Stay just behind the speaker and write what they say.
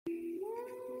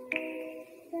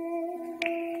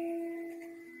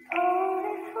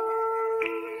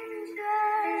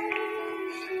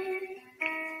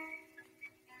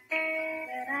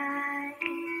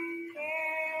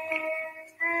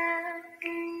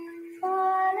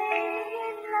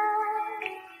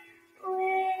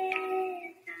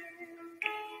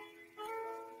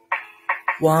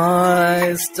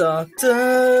Wise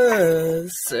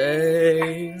doctors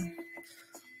say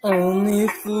only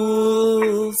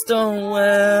fools don't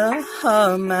wear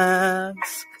a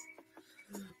mask,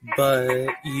 but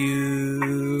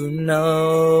you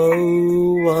know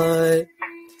what?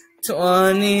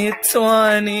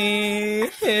 2020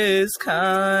 is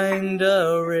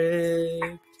kinda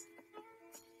rigged.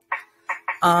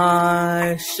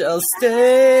 I shall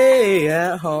stay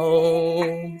at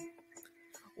home,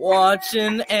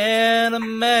 watching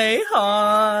anime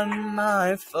on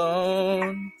my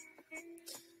phone.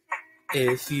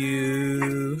 If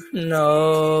you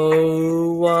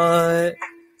know what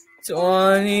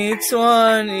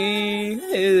 2020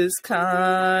 is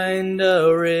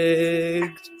kinda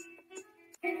rigged.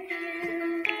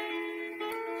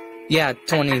 Yeah,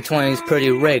 2020 is pretty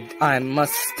rigged, I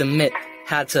must admit.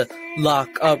 Had to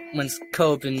lock up when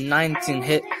COVID-19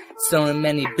 hit. So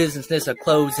many businesses are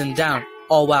closing down.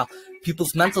 Oh wow,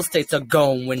 people's mental states are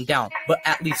going down. But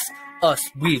at least us,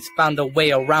 we've found a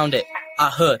way around it. I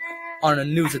heard on the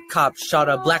news a cop shot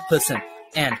a black person,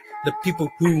 and the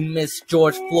people who miss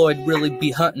George Floyd really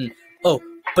be hunting. Oh,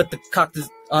 but the cock is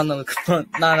on the front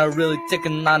line are really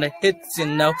taking a lot of hits, you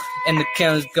know. And the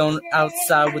cameras going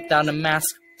outside without a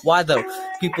mask. Why though?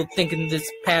 People thinking this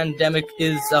pandemic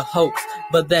is a hoax,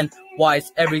 but then why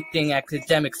is everything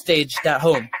academic staged at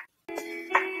home?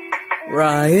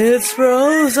 Riots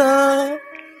rose up,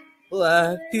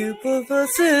 black people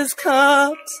versus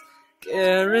cops.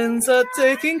 Karens are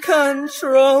taking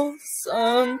control.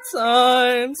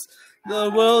 Sometimes the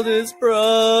world is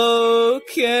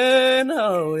broken.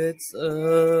 Oh, it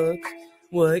took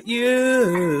what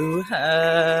you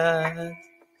had.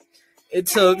 It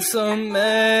took so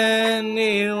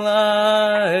many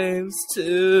lives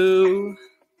too,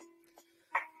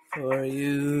 for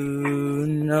you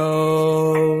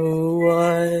know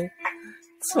what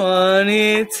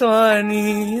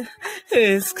 2020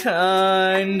 is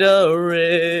kinda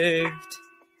rigged.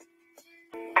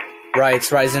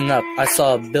 Riots rising up. I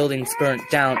saw buildings burnt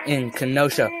down in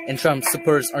Kenosha, and Trump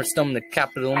supporters are storming the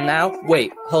Capitol now.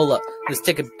 Wait, hold up. Let's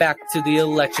take it back to the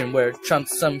election where Trump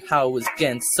somehow was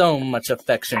getting so much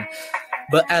affection.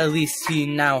 But at least he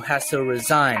now has to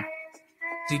resign.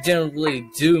 He didn't really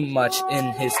do much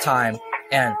in his time.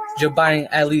 And Joe Biden,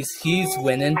 at least he's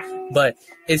winning. But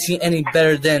is he any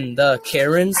better than the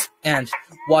Karens? And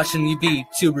watching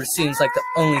YouTuber seems like the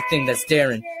only thing that's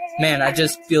daring. Man, I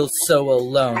just feel so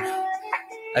alone.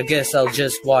 I guess I'll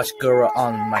just watch Gura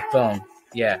on my phone.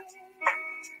 Yeah.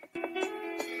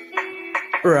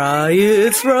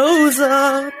 Riots rose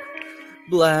up,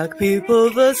 black people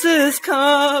versus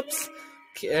cops.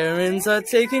 Karens are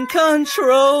taking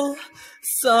control.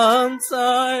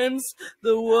 Sometimes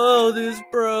the world is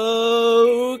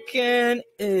broken.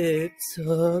 It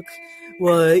took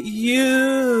what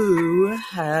you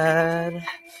had.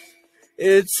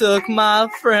 It took my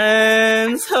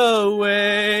friends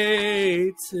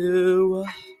away too.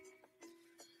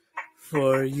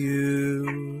 For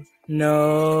you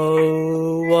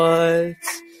know what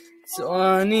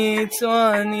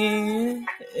 2020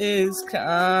 is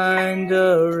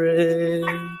kinda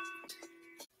rigged.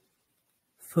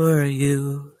 For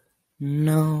you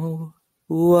know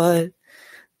what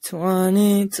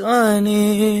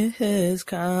 2020 is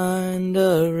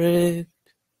kinda rigged.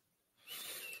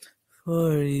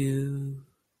 For you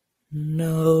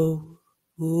know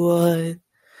what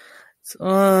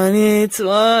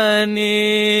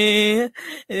 2020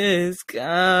 is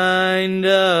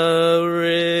kinda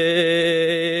rigged.